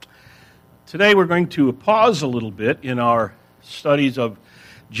Today we're going to pause a little bit in our studies of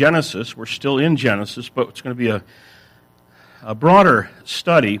Genesis. We're still in Genesis, but it's going to be a broader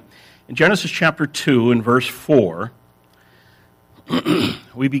study. In Genesis chapter 2 and verse 4,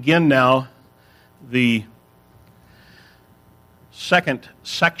 we begin now the second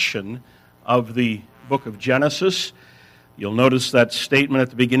section of the book of Genesis. You'll notice that statement at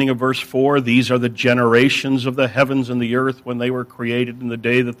the beginning of verse 4, these are the generations of the heavens and the earth when they were created in the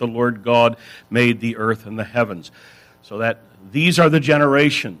day that the Lord God made the earth and the heavens. So that these are the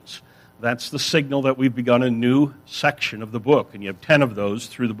generations. That's the signal that we've begun a new section of the book. And you have 10 of those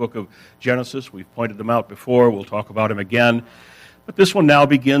through the book of Genesis. We've pointed them out before. We'll talk about them again. But this one now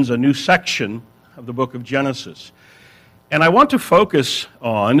begins a new section of the book of Genesis. And I want to focus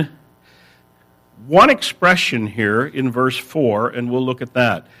on one expression here in verse 4, and we'll look at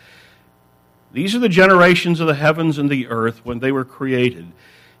that. These are the generations of the heavens and the earth when they were created,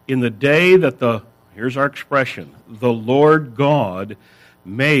 in the day that here's our expression, the Lord God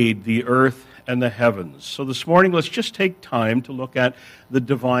made the earth and the heavens. So this morning, let's just take time to look at the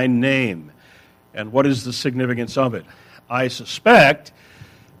divine name and what is the significance of it. I suspect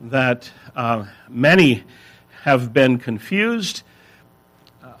that many have been confused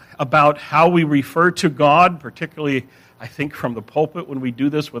about how we refer to God, particularly, I think, from the pulpit when we do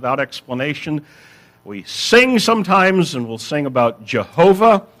this without explanation. We sing sometimes, and we'll sing about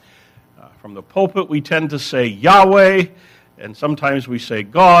Jehovah. From the pulpit, we tend to say Yahweh, and sometimes we say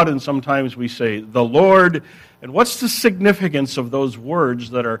God, and sometimes we say the Lord. And what's the significance of those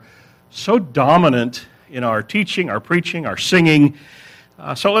words that are so dominant in our teaching, our preaching, our singing?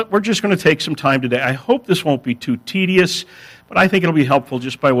 So we're just going to take some time today. I hope this won't be too tedious, but I think it'll be helpful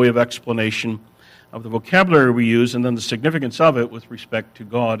just by way of explanation of the vocabulary we use and then the significance of it with respect to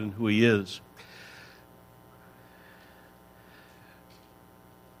God and who He is.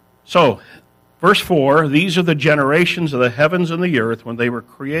 So, verse 4, these are the generations of the heavens and the earth when they were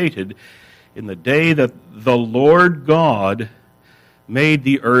created in the day that the Lord God made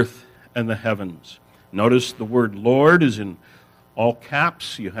the earth and the heavens. Notice the word Lord is in all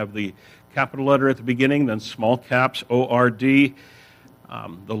caps. You have the capital letter at the beginning, then small caps, O-R-D.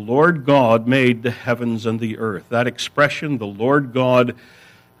 The Lord God made the heavens and the earth. That expression, the Lord God,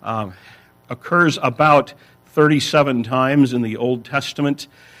 occurs about 37 times in the Old Testament.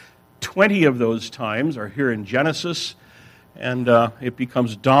 20 of those times are here in Genesis, and it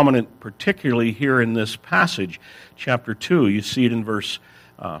becomes dominant particularly here in this passage, chapter 2. You see it in verse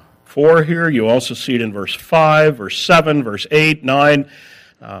 4 here. You also see it in verse 5, verse 7, verse 8, 9,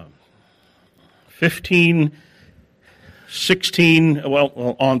 15, 16,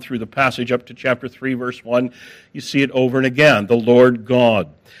 well, on through the passage up to chapter 3, verse 1. You see it over and again, the Lord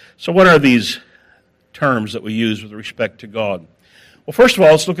God. So what are these terms that we use with respect to God? Well, first of all,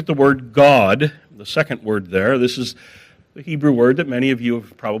 let's look at the word God, the second word there. This is the Hebrew word that many of you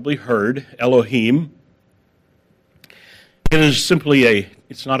have probably heard, Elohim. It is simply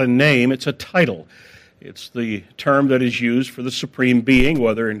it's not a name, it's a title. It's the term that is used for the supreme being,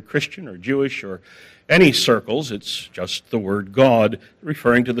 whether in Christian or Jewish or any circles. It's just the word God,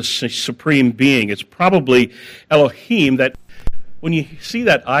 referring to the supreme being. It's probably Elohim that when you see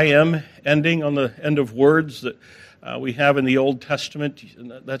that I am ending on the end of words that we have in the Old Testament,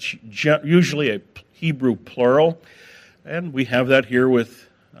 that's usually a Hebrew plural. And we have that here with,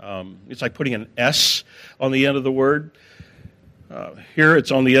 it's like putting an S on the end of the word. Here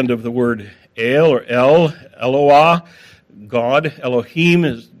it's on the end of the word El or El, Eloah, God. Elohim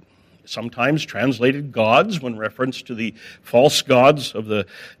is sometimes translated gods when reference to the false gods of the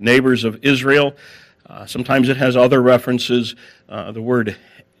neighbors of Israel. Sometimes it has other references. The word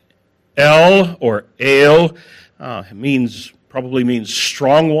El or El probably means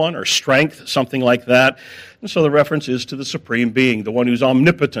strong one or strength, something like that. And so the reference is to the supreme being, the one who's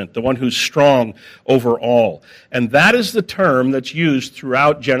omnipotent, the one who's strong over all. And that is the term that's used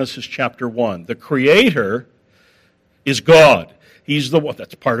throughout Genesis chapter 1. The Creator is God. He's the one,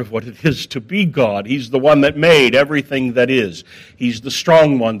 that's part of what it is to be God. He's the one that made everything that is. He's the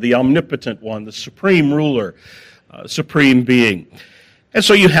strong one, the omnipotent one, the supreme ruler, supreme being. And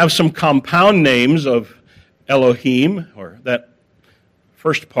so you have some compound names of Elohim, or that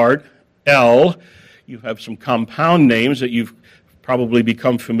first part, El. You have some compound names that you've probably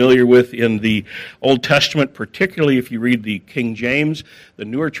become familiar with in the Old Testament, particularly if you read the King James. The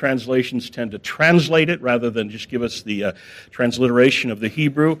newer translations tend to translate it rather than just give us the transliteration of the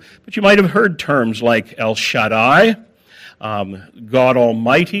Hebrew. But you might have heard terms like El Shaddai, God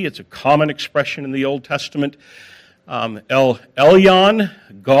Almighty. It's a common expression in the Old Testament. El Elyon,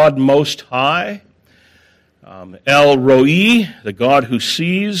 God Most High. El Roi, the God who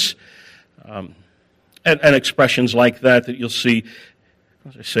sees. And expressions like that you'll see,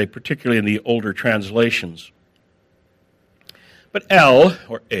 as I say, particularly in the older translations. But El,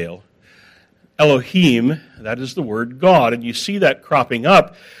 or El, Elohim, that is the word God, and you see that cropping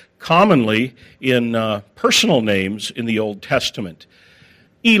up commonly in personal names in the Old Testament.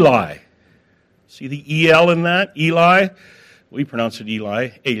 Eli. See the El in that? Eli. We pronounce it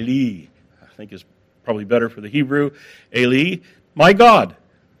Eli. Eli, I think is probably better for the Hebrew. Eli, my God.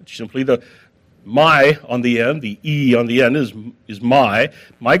 It's simply the my on the end, the E on the end is my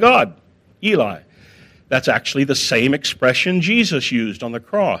God, Eli. That's actually the same expression Jesus used on the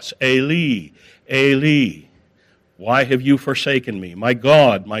cross. Eli, Eli, why have you forsaken me? My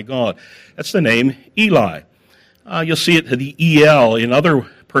God, my God. That's the name Eli. You'll see it, the El, in other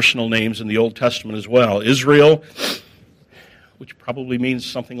personal names in the Old Testament as well. Israel, which probably means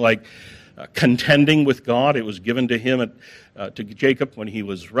something like contending with God. It was given to him, to Jacob, when he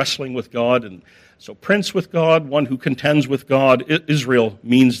was wrestling with God. And so prince with God, one who contends with God. Israel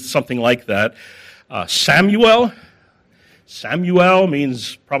means something like that. Samuel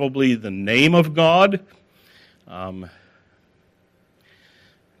means probably the name of God.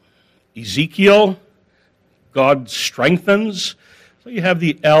 Ezekiel, God strengthens. So you have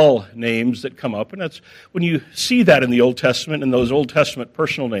the El names that come up, and that's when you see that in the Old Testament, in those Old Testament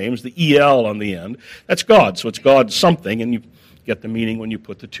personal names, the El on the end, that's God. So it's God something, and you get the meaning when you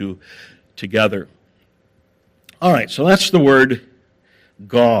put the two together. All right, so that's the word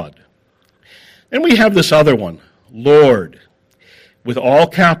God. And we have this other one, Lord, with all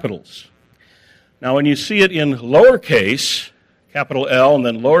capitals. Now, when you see it in lowercase, capital L and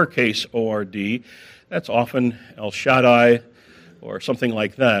then lowercase O-R-D, that's often El Shaddai or something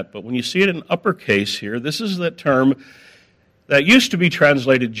like that. But when you see it in uppercase here, this is that term that used to be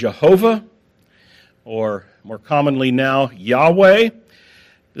translated Jehovah, or more commonly now, Yahweh.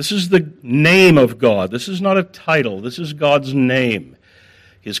 This is the name of God. This is not a title. This is God's name,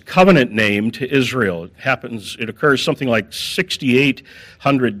 his covenant name to Israel. It occurs something like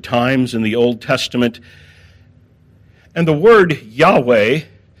 6,800 times in the Old Testament. And the word Yahweh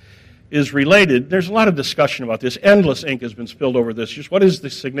is related. There's a lot of discussion about this. Endless ink has been spilled over this. Just what is the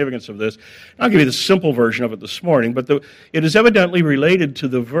significance of this? I'll give you the simple version of it this morning, but it is evidently related to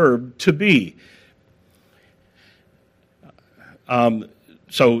the verb to be.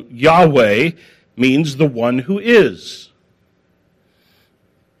 So Yahweh means the one who is.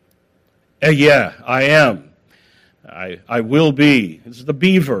 Yeah, I am. I will be. This is the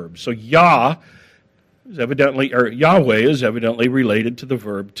be verb. So Yah is evidently, or Yahweh is evidently related to the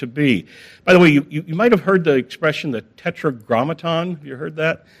verb to be. By the way, you might have heard the expression the tetragrammaton. Have you heard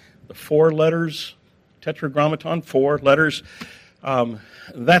that? The 4 letters, tetragrammaton, 4 letters.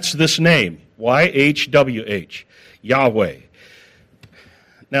 That's this name, YHWH, Yahweh.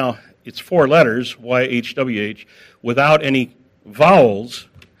 Now, it's 4 letters, YHWH, without any vowels,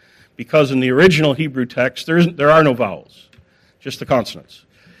 because in the original Hebrew text, there are no vowels, just the consonants.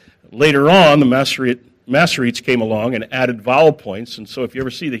 Later on, the Masoretes came along and added vowel points, and so if you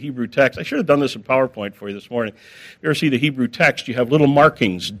ever see the Hebrew text, I should have done this in PowerPoint for you this morning. If you ever see the Hebrew text, you have little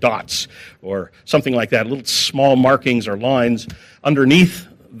markings, dots, or something like that, little small markings or lines underneath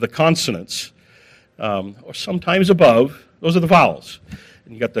the consonants, or sometimes above. Those are the vowels.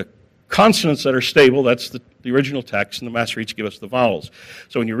 And you got the consonants that are stable, that's the original text, and the Masoretes give us the vowels.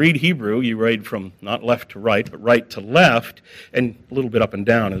 So when you read Hebrew, you read from not left to right, but right to left, and a little bit up and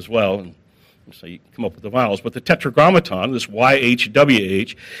down as well. And so you come up with the vowels. But the tetragrammaton, this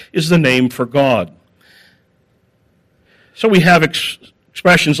YHWH, is the name for God. So we have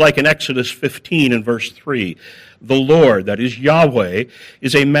expressions like in Exodus 15 and verse 3, the Lord, that is Yahweh,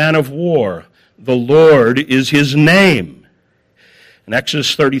 is a man of war. The Lord is his name. In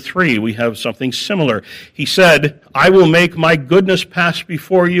Exodus 33, we have something similar. He said, I will make my goodness pass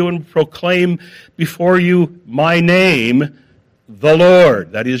before you and proclaim before you my name, the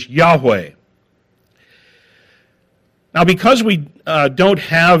Lord, that is Yahweh. Now, because we don't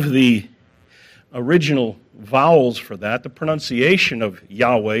have the original vowels for that, the pronunciation of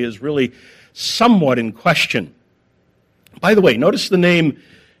Yahweh is really somewhat in question. By the way, notice the name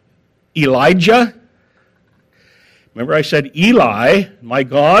Elijah. Remember I said Eli, my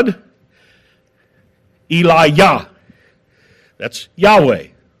God? Elijah. That's Yahweh.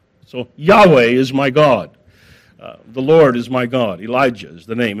 So Yahweh is my God. The Lord is my God. Elijah is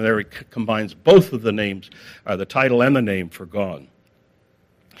the name. And there it combines both of the names, the title and the name for God.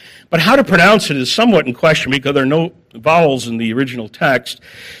 But how to pronounce it is somewhat in question because there are no vowels in the original text.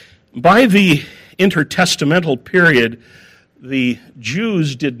 By the intertestamental period, the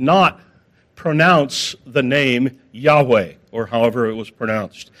Jews did not pronounce the name Yahweh, or however it was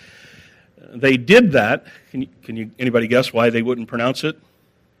pronounced. They did that. Anybody guess why they wouldn't pronounce it?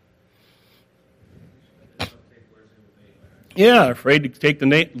 Yeah, afraid to take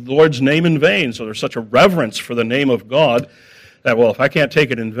the Lord's name in vain. So there's such a reverence for the name of God that, well, if I can't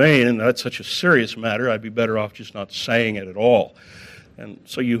take it in vain, and that's such a serious matter, I'd be better off just not saying it at all. And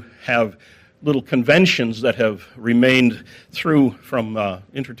so you have little conventions that have remained through from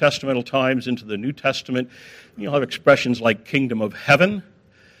intertestamental times into the New Testament. You'll have expressions like kingdom of heaven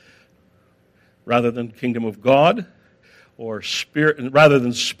rather than kingdom of God, or spirit rather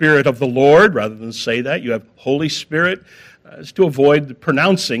than Spirit of the Lord. Rather than say that, you have Holy Spirit. Is to avoid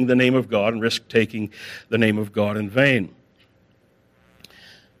pronouncing the name of God and risk taking the name of God in vain.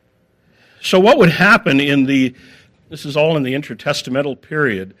 So what would happen this is all in the intertestamental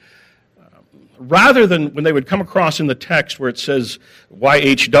period, rather than when they would come across in the text where it says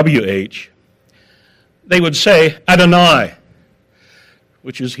YHWH, they would say Adonai,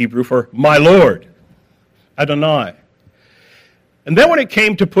 which is Hebrew for my Lord, Adonai. And then when it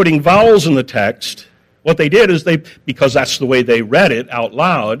came to putting vowels in the text, what they did is because that's the way they read it out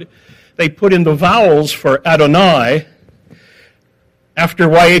loud, they put in the vowels for Adonai after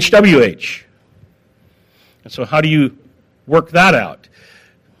YHWH. And so how do you work that out?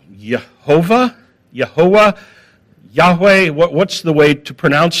 Yehovah, Yahweh, what's the way to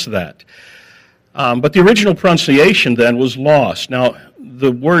pronounce that? But the original pronunciation then was lost. Now,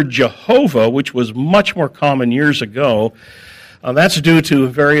 the word Jehovah, which was much more common years ago, that's due to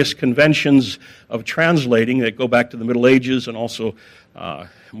various conventions of translating that go back to the Middle Ages and also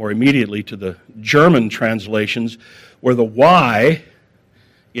more immediately to the German translations, where the Y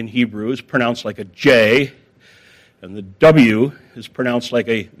in Hebrew is pronounced like a J, and the W is pronounced like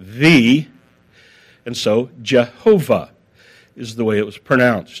a V, and so Jehovah is the way it was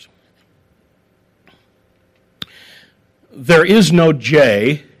pronounced. There is no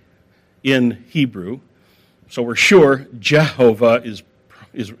J in Hebrew, so we're sure Jehovah is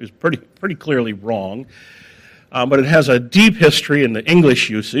pretty clearly wrong. But it has a deep history in the English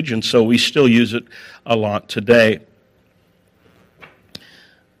usage, and so we still use it a lot today.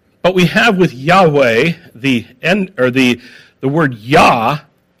 But we have with Yahweh, the word Yah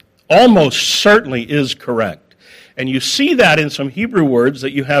almost certainly is correct. And you see that in some Hebrew words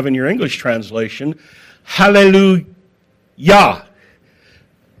that you have in your English translation. Hallelujah.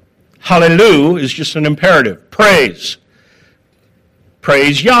 Hallelujah is just an imperative. Praise.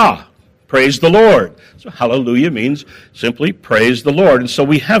 Praise Yah. Praise the Lord. So hallelujah means simply praise the Lord. And so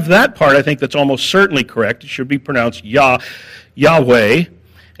we have that part, I think, that's almost certainly correct. It should be pronounced Yahweh.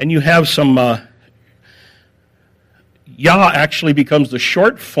 And you have some, Yah actually becomes the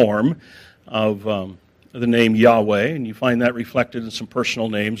short form of the name Yahweh, and you find that reflected in some personal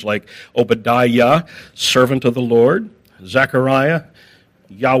names like Obadiah, servant of the Lord, Zechariah,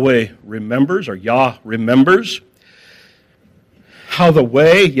 Yahweh remembers, or Yah remembers. How the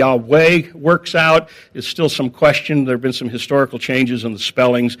way Yahweh works out is still some question. There have been some historical changes in the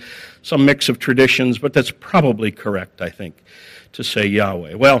spellings, some mix of traditions, but that's probably correct, I think, to say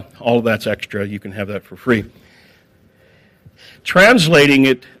Yahweh. Well, all of that's extra. You can have that for free. Translating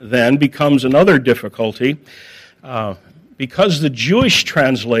it then becomes another difficulty because the Jewish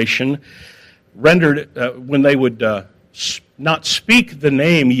translation rendered, when they would not speak the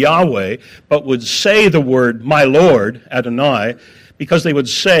name Yahweh, but would say the word my Lord, Adonai, because they would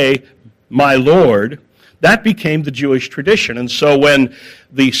say my Lord, that became the Jewish tradition. And so when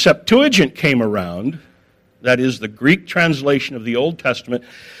the Septuagint came around, that is the Greek translation of the Old Testament,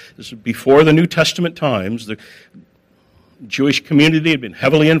 this is before the New Testament times, the Jewish community had been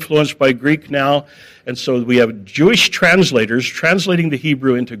heavily influenced by Greek now, and so we have Jewish translators translating the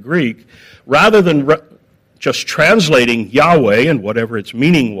Hebrew into Greek, rather than just translating Yahweh and whatever its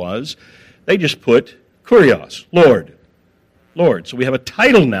meaning was, they just put Kurios, Lord. Lord. So we have a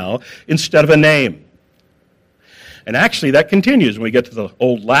title now instead of a name. And actually that continues when we get to the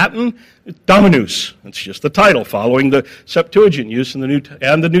Old Latin, Dominus. It's just the title following the Septuagint use and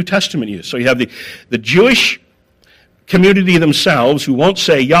the New Testament use. So you have the Jewish community themselves who won't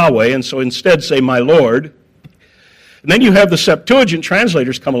say Yahweh and so instead say my Lord. And then you have the Septuagint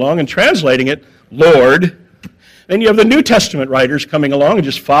translators come along and translating it Lord. Then you have the New Testament writers coming along and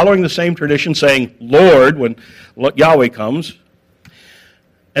just following the same tradition saying Lord when Yahweh comes.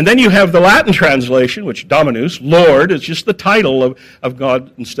 And then you have the Latin translation, which Dominus, Lord, is just the title of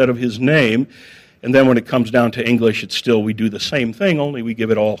God instead of his name. And then when it comes down to English, it's still, we do the same thing, only we give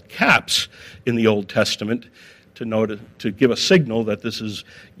it all caps in the Old Testament to give a signal that this is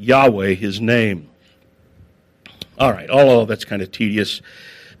Yahweh, his name. All right, all of that's kind of tedious.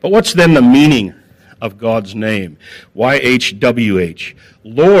 But what's then the meaning of God's name? YHWH.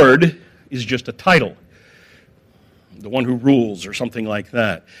 Lord is just a title, the one who rules or something like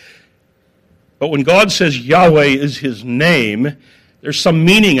that. But when God says Yahweh is his name, there's some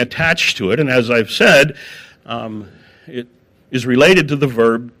meaning attached to it, and as I've said, it is related to the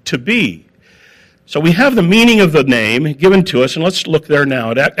verb to be. So we have the meaning of the name given to us, and let's look there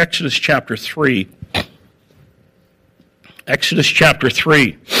now at Exodus chapter 3. Exodus chapter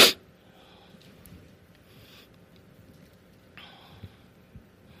 3.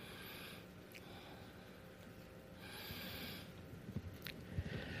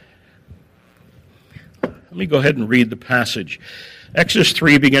 Let me go ahead and read the passage. Exodus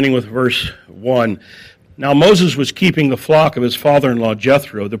 3, beginning with verse 1. Now Moses was keeping the flock of his father-in-law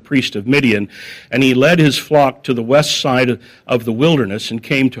Jethro, the priest of Midian, and he led his flock to the west side of the wilderness and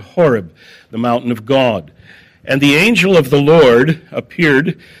came to Horeb, the mountain of God. And the angel of the Lord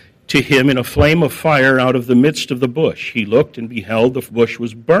appeared to him in a flame of fire out of the midst of the bush. He looked and beheld the bush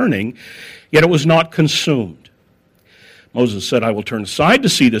was burning, yet it was not consumed. Moses said, I will turn aside to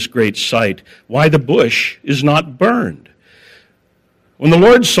see this great sight, why the bush is not burned. When the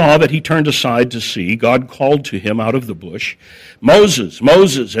Lord saw that he turned aside to see, God called to him out of the bush, Moses,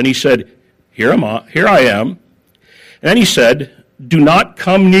 Moses. And he said, Here I am. And then he said, Do not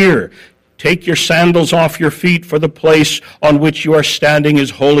come near. Take your sandals off your feet, for the place on which you are standing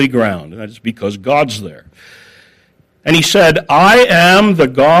is holy ground. And that is because God's there. And he said, I am the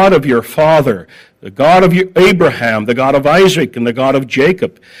God of your father, the God of Abraham, the God of Isaac, and the God of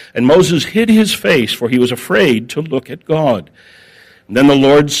Jacob. And Moses hid his face, for he was afraid to look at God. And then the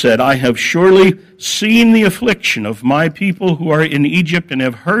Lord said, I have surely seen the affliction of my people who are in Egypt, and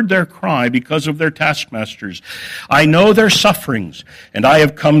have heard their cry because of their taskmasters. I know their sufferings, and I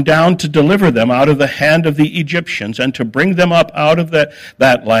have come down to deliver them out of the hand of the Egyptians, and to bring them up out of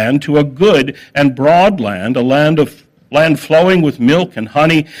that land to a good and broad land, a land flowing with milk and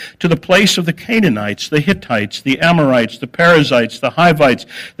honey, to the place of the Canaanites, the Hittites, the Amorites, the Perizzites, the Hivites,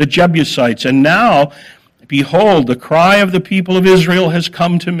 the Jebusites. And now, behold, the cry of the people of Israel has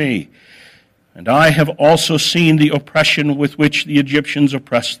come to me, and I have also seen the oppression with which the Egyptians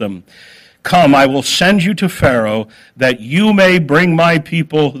oppress them. Come, I will send you to Pharaoh, that you may bring my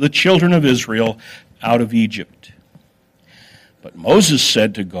people, the children of Israel, out of Egypt. But Moses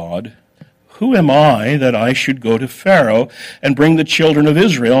said to God, Who am I that I should go to Pharaoh and bring the children of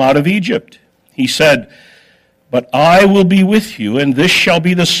Israel out of Egypt? He said, But I will be with you, and this shall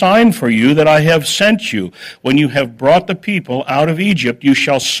be the sign for you that I have sent you. When you have brought the people out of Egypt, you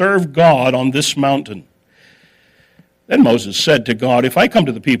shall serve God on this mountain. Then Moses said to God, If I come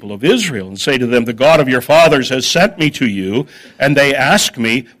to the people of Israel and say to them, The God of your fathers has sent me to you, and they ask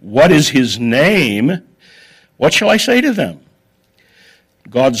me, What is his name? What shall I say to them?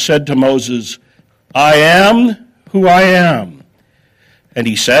 God said to Moses, I am who I am. And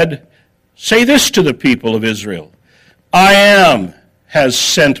he said, Say this to the people of Israel, I am has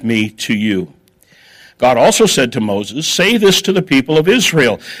sent me to you. God also said to Moses, Say this to the people of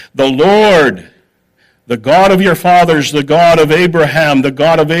Israel, The Lord, the God of your fathers, the God of Abraham, the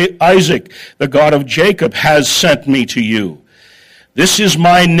God of Isaac, the God of Jacob, has sent me to you. This is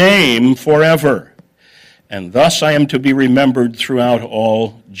my name forever, and thus I am to be remembered throughout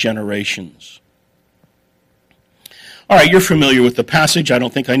all generations. All right, you're familiar with the passage. I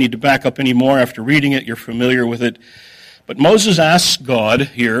don't think I need to back up anymore after reading it. You're familiar with it. But Moses asks God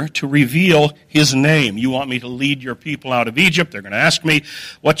here to reveal his name. You want me to lead your people out of Egypt? They're going to ask me,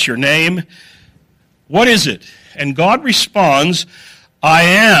 what's your name? What is it? And God responds, I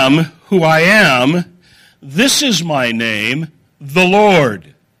am who I am. This is my name, the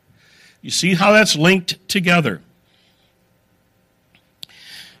Lord. You see how that's linked together.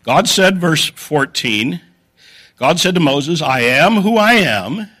 God said, verse 14, God said to Moses, I am who I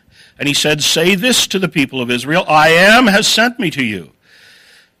am. And he said, say this to the people of Israel, I am has sent me to you.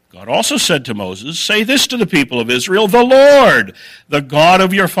 God also said to Moses, say this to the people of Israel, the Lord, the God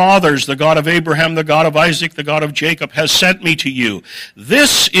of your fathers, the God of Abraham, the God of Isaac, the God of Jacob, has sent me to you.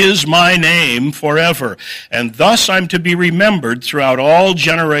 This is my name forever, and thus I'm to be remembered throughout all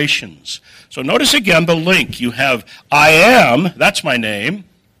generations. So notice again the link. You have I am, that's my name,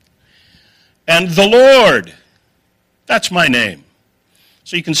 and the Lord, that's my name.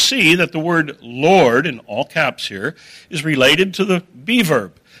 So you can see that the word Lord, in all caps here, is related to the be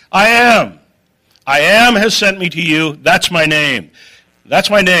verb. I am. I am has sent me to you. That's my name. That's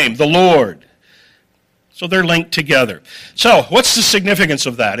my name, the Lord. So they're linked together. So what's the significance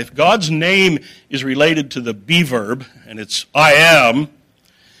of that? If God's name is related to the be verb, and it's I am,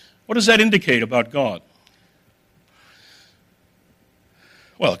 what does that indicate about God?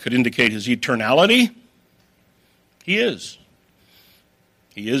 Well, it could indicate his eternality. He is.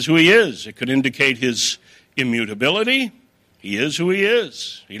 He is who he is. It could indicate his immutability. He is who he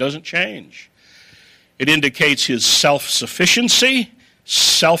is. He doesn't change. It indicates his self-sufficiency,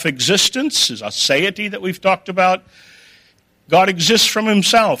 self-existence, his aseity that we've talked about. God exists from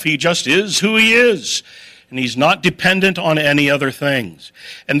himself. He just is who he is. And he's not dependent on any other things.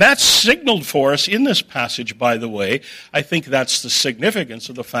 And that's signaled for us in this passage, by the way. I think that's the significance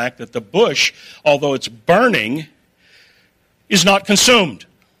of the fact that the bush, although it's burning, is not consumed.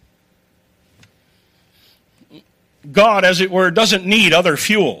 God, as it were, doesn't need other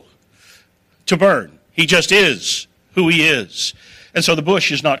fuel to burn. He just is who he is. And so the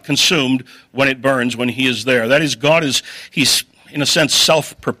bush is not consumed when it burns, when he is there. That is, he's, in a sense,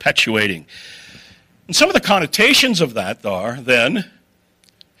 self-perpetuating. And some of the connotations of that are, then,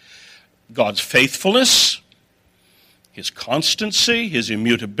 God's faithfulness, his constancy, his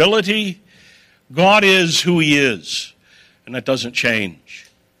immutability. God is who he is, and that doesn't change.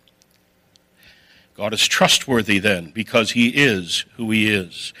 God is trustworthy then, because he is who he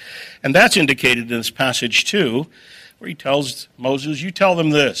is. And that's indicated in this passage too, where he tells Moses, you tell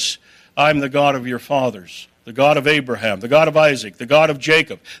them this, I'm the God of your fathers, the God of Abraham, the God of Isaac, the God of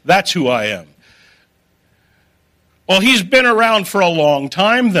Jacob. That's who I am. Well, he's been around for a long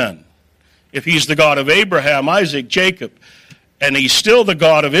time then. If he's the God of Abraham, Isaac, Jacob, and he's still the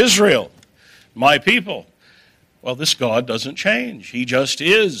God of Israel, my people, well, this God doesn't change. He just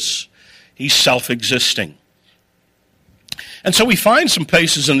is. He's self-existing. And so we find some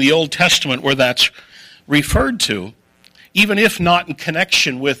places in the Old Testament where that's referred to, even if not in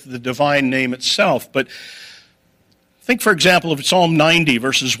connection with the divine name itself. But think, for example, of Psalm 90,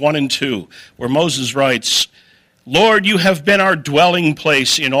 verses 1 and 2, where Moses writes, Lord, you have been our dwelling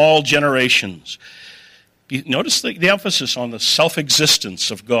place in all generations. Notice the emphasis on the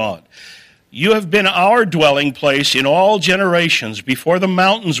self-existence of God. You have been our dwelling place in all generations, before the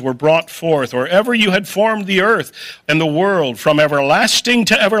mountains were brought forth, or ever you had formed the earth and the world, from everlasting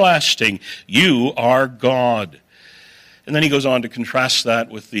to everlasting. You are God. And then he goes on to contrast that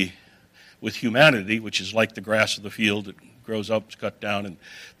with humanity, which is like the grass of the field that grows up, is cut down, and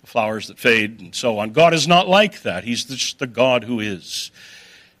the flowers that fade, and so on. God is not like that. He's just the God who is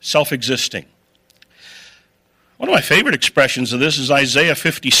self-existing. One of my favorite expressions of this is Isaiah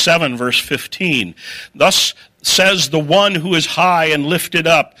 57, verse 15. Thus says the one who is high and lifted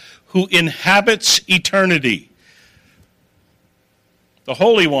up, who inhabits eternity. The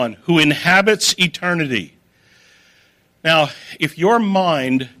Holy One who inhabits eternity. Now, if your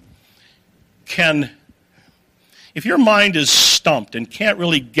mind is stumped and can't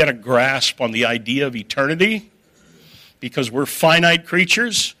really get a grasp on the idea of eternity, because we're finite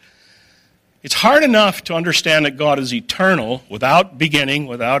creatures, it's hard enough to understand that God is eternal, without beginning,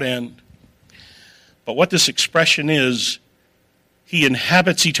 without end. But what this expression is, he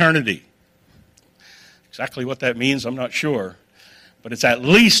inhabits eternity. Exactly what that means, I'm not sure. But it's at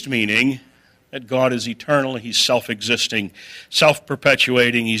least meaning that God is eternal, he's self-existing,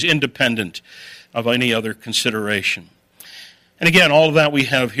 self-perpetuating, he's independent of any other consideration. And again, all of that we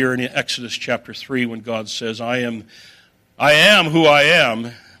have here in Exodus chapter 3, when God says, I am who I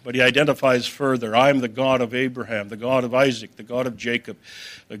am. But he identifies further, I am the God of Abraham, the God of Isaac, the God of Jacob,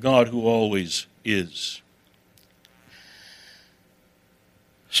 the God who always is.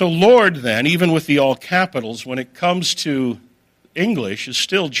 So Lord then, even with the all capitals, when it comes to English, is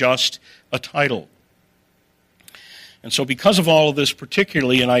still just a title. And so because of all of this,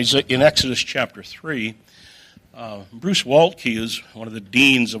 particularly in Exodus chapter 3, Bruce Waltke is one of the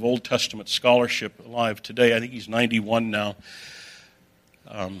deans of Old Testament scholarship alive today. I think he's 91 now.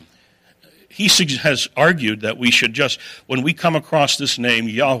 He has argued that we should just, when we come across this name,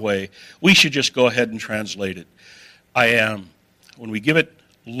 Yahweh, we should just go ahead and translate it. I am. When we give it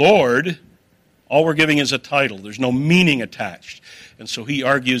Lord, all we're giving is a title. There's no meaning attached. And so he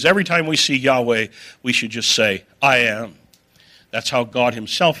argues every time we see Yahweh, we should just say, I am. That's how God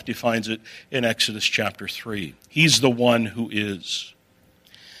himself defines it in Exodus chapter 3. He's the one who is.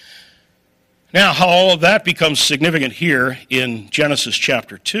 Now, how all of that becomes significant here in Genesis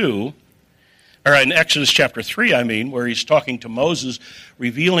chapter 2, or in Exodus chapter 3, where he's talking to Moses,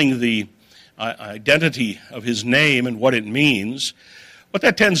 revealing the identity of his name and what it means. What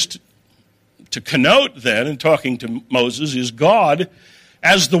that tends to connote then, in talking to Moses, is God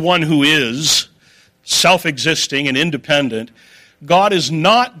as the one who is self-existing and independent. God is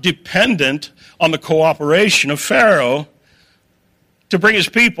not dependent on the cooperation of Pharaoh to bring his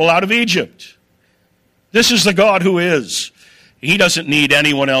people out of Egypt. This is the God who is. He doesn't need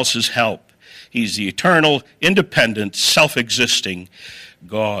anyone else's help. He's the eternal, independent, self-existing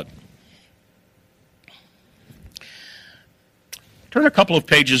God. Turn a couple of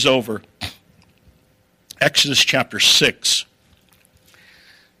pages over. Exodus chapter 6.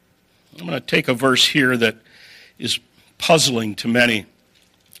 I'm going to take a verse here that is puzzling to many,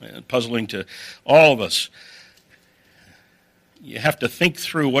 and puzzling to all of us. You have to think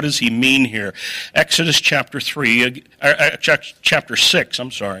through, what does he mean here? Exodus chapter 6,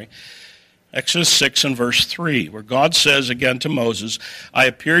 Exodus 6 and verse 3, where God says again to Moses, I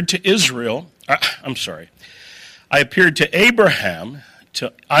appeared to Abraham,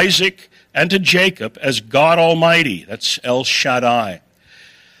 to Isaac, and to Jacob as God Almighty. That's El Shaddai.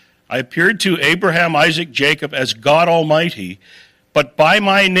 I appeared to Abraham, Isaac, Jacob as God Almighty, but by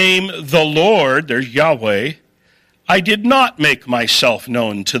my name, the Lord, there's Yahweh, I did not make myself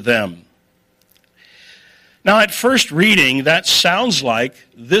known to them. Now, at first reading, that sounds like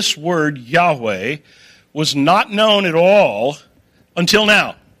this word Yahweh was not known at all until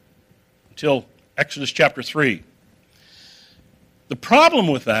now, until Exodus chapter 3. The problem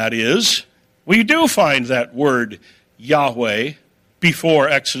with that is we do find that word Yahweh before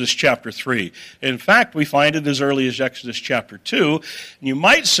Exodus chapter 3. In fact, we find it as early as Exodus chapter 2. And you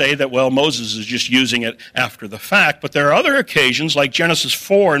might say that, well, Moses is just using it after the fact, but there are other occasions, like Genesis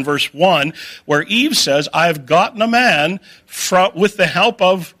 4 and verse 1, where Eve says, I've gotten a man with the help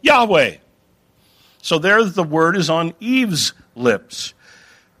of Yahweh. So there the word is on Eve's lips.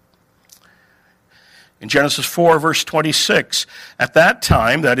 In Genesis 4, verse 26, at that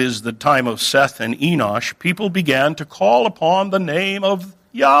time, that is the time of Seth and Enosh, people began to call upon the name of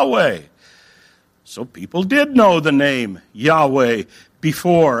Yahweh. So people did know the name Yahweh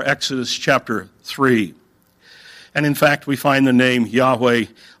before Exodus chapter 3. And in fact, we find the name Yahweh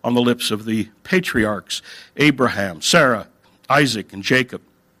on the lips of the patriarchs, Abraham, Sarah, Isaac, and Jacob.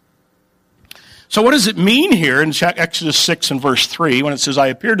 So what does it mean here in Exodus 6 and verse 3 when it says, I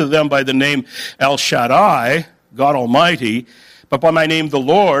appeared to them by the name El Shaddai, God Almighty, but by my name the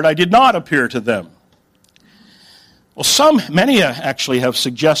Lord, I did not appear to them? Well, many actually have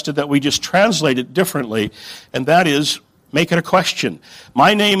suggested that we just translate it differently, and that is, make it a question.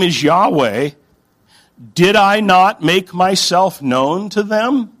 My name is Yahweh. Did I not make myself known to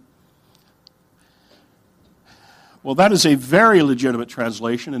them? Well, that is a very legitimate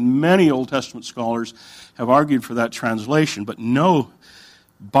translation, and many Old Testament scholars have argued for that translation, but no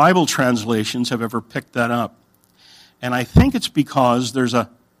Bible translations have ever picked that up. And I think it's because there's a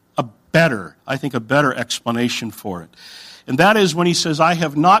better explanation for it. And that is when he says, I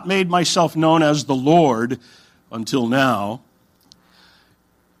have not made myself known as the Lord until now.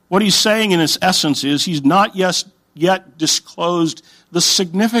 What he's saying in its essence is he's not yet disclosed the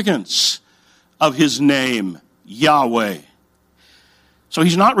significance of his name, Yahweh. So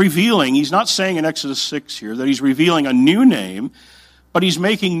he's not saying in Exodus 6 here that he's revealing a new name, but he's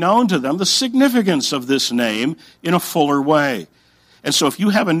making known to them the significance of this name in a fuller way. And so if you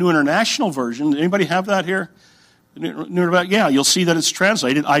have a New International Version, anybody have that here? Yeah, you'll see that it's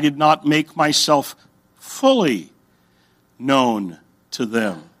translated, I did not make myself fully known to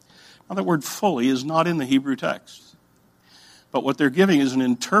them. Now that word fully is not in the Hebrew text. But what they're giving is an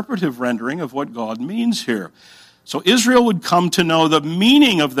interpretive rendering of what God means here. So Israel would come to know the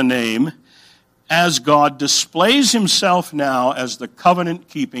meaning of the name as God displays himself now as the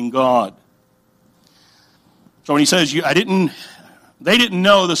covenant-keeping God. So when he says, they didn't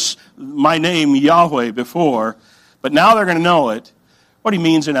know my name Yahweh before, but now they're going to know it. What he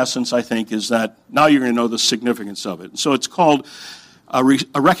means in essence, I think, is that now you're going to know the significance of it. So it's called a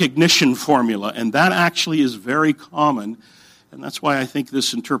recognition formula, and that actually is very common. And that's why I think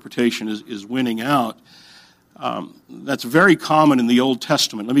this interpretation is winning out. That's very common in the Old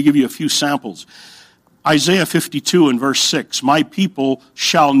Testament. Let me give you a few samples. Isaiah 52 and verse 6, my people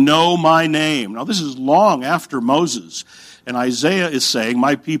shall know my name. Now this is long after Moses, and Isaiah is saying,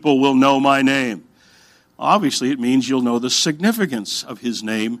 my people will know my name. Obviously it means you'll know the significance of his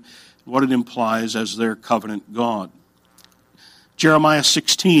name, what it implies as their covenant God. Jeremiah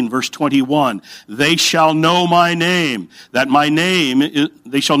 16, verse 21, they shall know my name,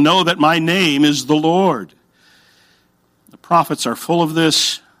 they shall know that my name is the Lord. The prophets are full of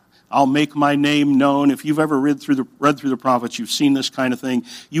this. I'll make my name known. If you've ever read through the prophets, you've seen this kind of thing.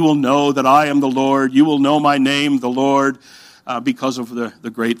 You will know that I am the Lord. You will know my name, the Lord, because of the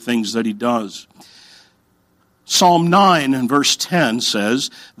great things that he does. Psalm 9 and verse 10 says,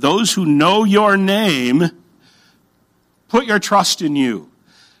 those who know your name put your trust in you.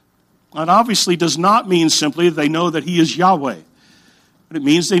 That obviously does not mean simply they know that he is Yahweh, but it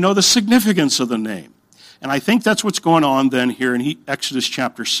means they know the significance of the name. And I think that's what's going on then here in Exodus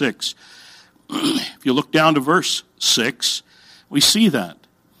chapter 6. If you look down to verse 6, we see that.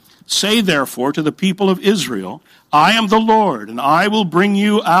 Say therefore to the people of Israel, I am the Lord, and I will bring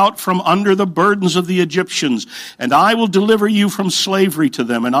you out from under the burdens of the Egyptians, and I will deliver you from slavery to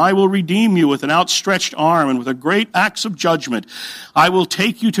them, and I will redeem you with an outstretched arm and with a great axe of judgment. I will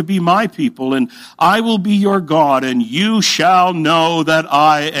take you to be my people, and I will be your God, and you shall know that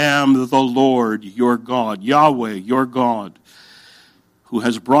I am the Lord your God, Yahweh your God, who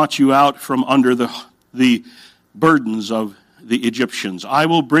has brought you out from under the burdens of the Egyptians. I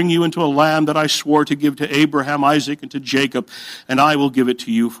will bring you into a land that I swore to give to Abraham, Isaac, and to Jacob, and I will give it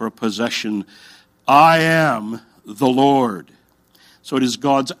to you for a possession. I am the Lord. So it is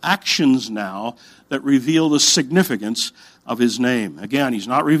God's actions now that reveal the significance of his name. Again, he's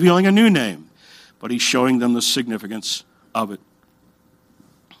not revealing a new name, but he's showing them the significance of it.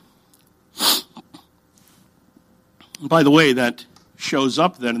 And by the way, that shows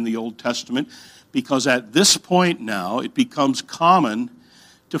up then in the Old Testament, because at this point now it becomes common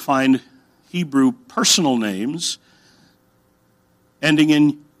to find Hebrew personal names ending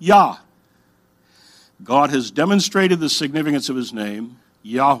in Yah. God has demonstrated the significance of his name,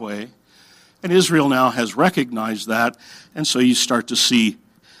 Yahweh, and Israel now has recognized that, and so you start to see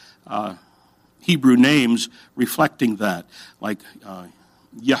Hebrew names reflecting that, like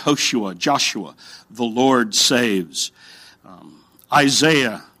Yehoshua, Joshua, the Lord saves.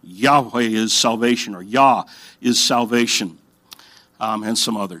 Isaiah, Yahweh is salvation, or Yah is salvation, and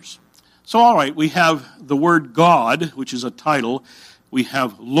some others. So, all right, we have the word God, which is a title. We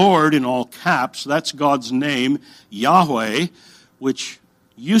have Lord in all caps. That's God's name, Yahweh, which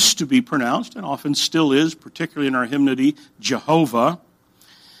used to be pronounced, and often still is, particularly in our hymnody, Jehovah.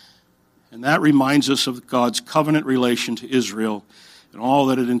 And that reminds us of God's covenant relation to Israel and all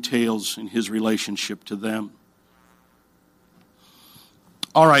that it entails in his relationship to them.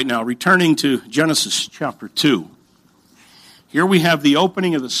 All right, now, returning to Genesis chapter 2. Here we have the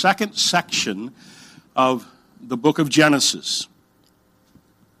opening of the second section of the book of Genesis.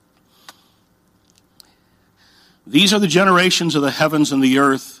 These are the generations of the heavens and the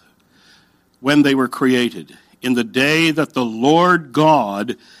earth when they were created, in the day that the Lord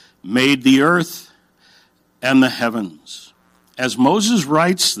God made the earth and the heavens. As Moses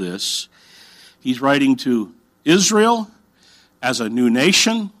writes this, he's writing to Israel as a new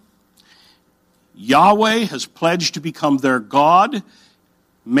nation. Yahweh has pledged to become their God,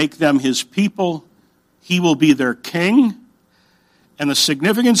 make them his people. He will be their king. And the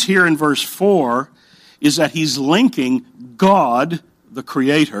significance here in verse 4 is that he's linking God, the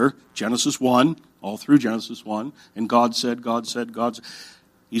Creator, Genesis 1, all through Genesis 1, and God said, God said, God said.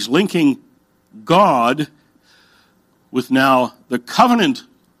 He's linking God with now the covenant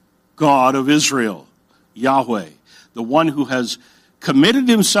God of Israel, Yahweh, the one who has committed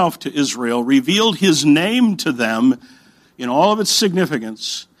himself to Israel, revealed his name to them in all of its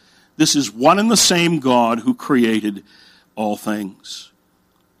significance. This is one and the same God who created all things.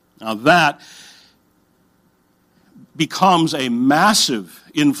 Now that becomes a massive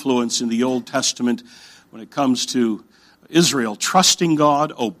influence in the Old Testament when it comes to Israel trusting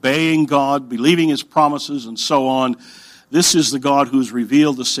God, obeying God, believing his promises, and so on. This is the God who's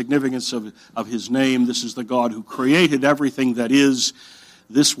revealed the significance of his name. This is the God who created everything that is.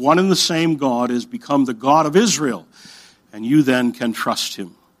 This one and the same God has become the God of Israel, and you then can trust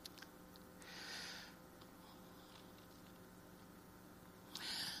him.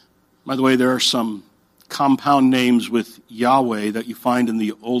 By the way, there are some compound names with Yahweh that you find in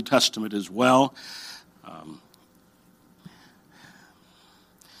the Old Testament as well.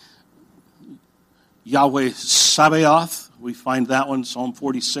 Yahweh Sabaoth, we find that one, Psalm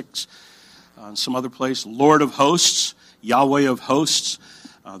 46, and some other place. Lord of hosts, Yahweh of hosts.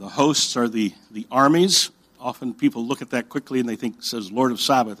 The hosts are the armies. Often people look at that quickly and they think it says Lord of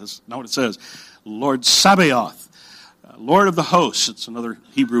Sabbath. That's not what it says. Lord Sabaoth, Lord of the hosts. It's another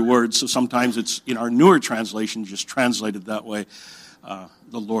Hebrew word, so sometimes it's in our newer translation just translated that way, the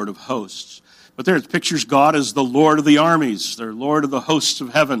Lord of hosts. But there it pictures God as the Lord of the armies, the Lord of the hosts of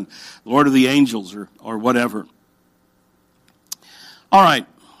heaven, Lord of the angels, or whatever. All right.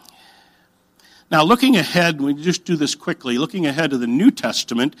 Now, looking ahead, we just do this quickly, looking ahead to the New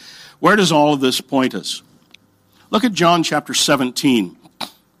Testament, where does all of this point us? Look at John chapter 17.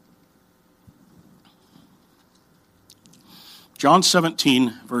 John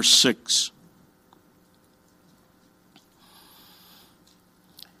 17, verse 6.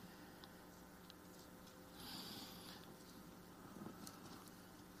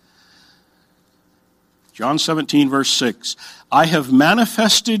 John 17, verse 6. I have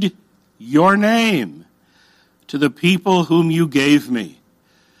manifested your name to the people whom you gave me,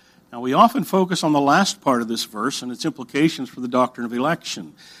 Now, we often focus on the last part of this verse and its implications for the doctrine of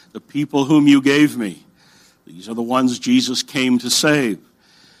election. The people whom you gave me. These are the ones Jesus came to save.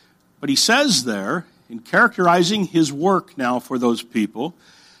 But he says there, in characterizing his work now for those people,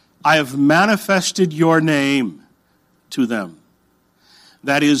 I have manifested your name to them.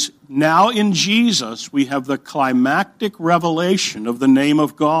 That is, now in Jesus we have the climactic revelation of the name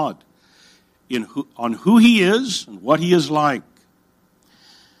of God on who he is and what he is like.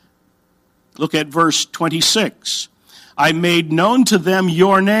 Look at verse 26. I made known to them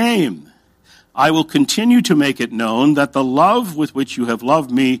your name. I will continue to make it known, that the love with which you have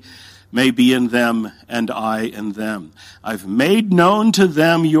loved me may be in them and I in them. I've made known to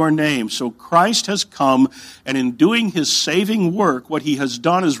them your name. So Christ has come, and in doing his saving work, what he has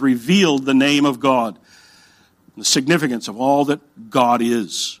done is revealed the name of God, the significance of all that God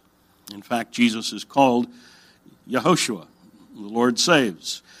is. In fact, Jesus is called Yehoshua, the Lord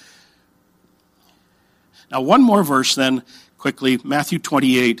saves. Now, one more verse then, quickly, Matthew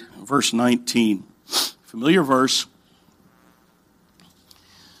 28, verse 19. Familiar verse.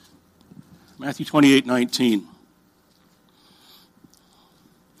 Matthew 28, 19.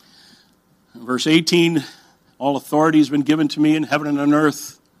 Verse 18, all authority has been given to me in heaven and on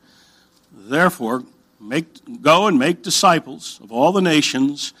earth. Therefore, go and make disciples of all the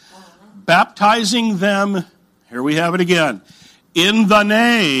nations, baptizing them, here we have it again, in the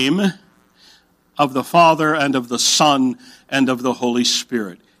name of the Father and of the Son and of the Holy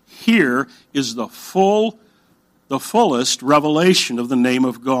Spirit. Here is the fullest revelation of the name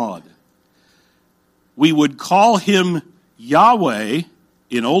of God. We would call him Yahweh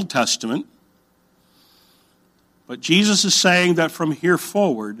in Old Testament, but Jesus is saying that from here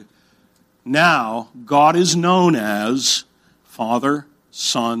forward, now God is known as Father,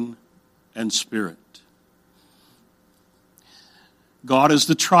 Son, and Spirit. God is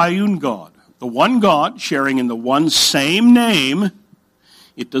the triune God, the one God sharing in the one same name.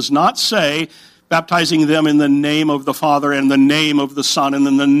 It does not say baptizing them in the name of the Father and the name of the Son and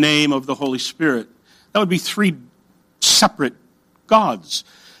in the name of the Holy Spirit. That would be three separate gods.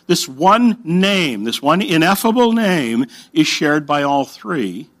 This one name, this one ineffable name, is shared by all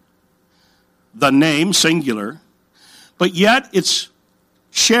three. The name, singular, but yet it's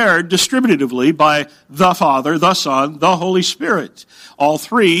shared distributively by the Father, the Son, the Holy Spirit. All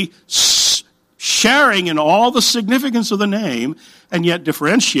three sharing in all the significance of the name, and yet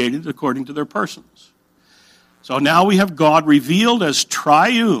differentiated according to their persons. So now we have God revealed as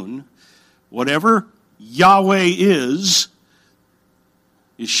triune. Whatever Yahweh is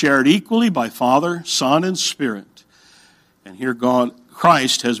shared equally by Father, Son, and Spirit. And here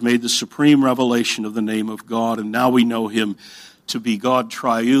Christ has made the supreme revelation of the name of God, and now we know him to be God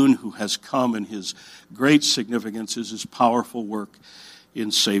triune, who has come, and his great significance is his powerful work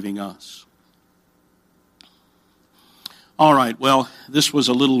in saving us. All right, well, this was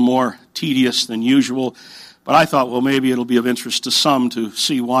a little more tedious than usual, but I thought, well, maybe it'll be of interest to some to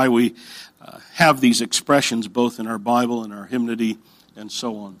see why we have these expressions both in our Bible and our hymnody and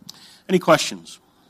so on. Any questions?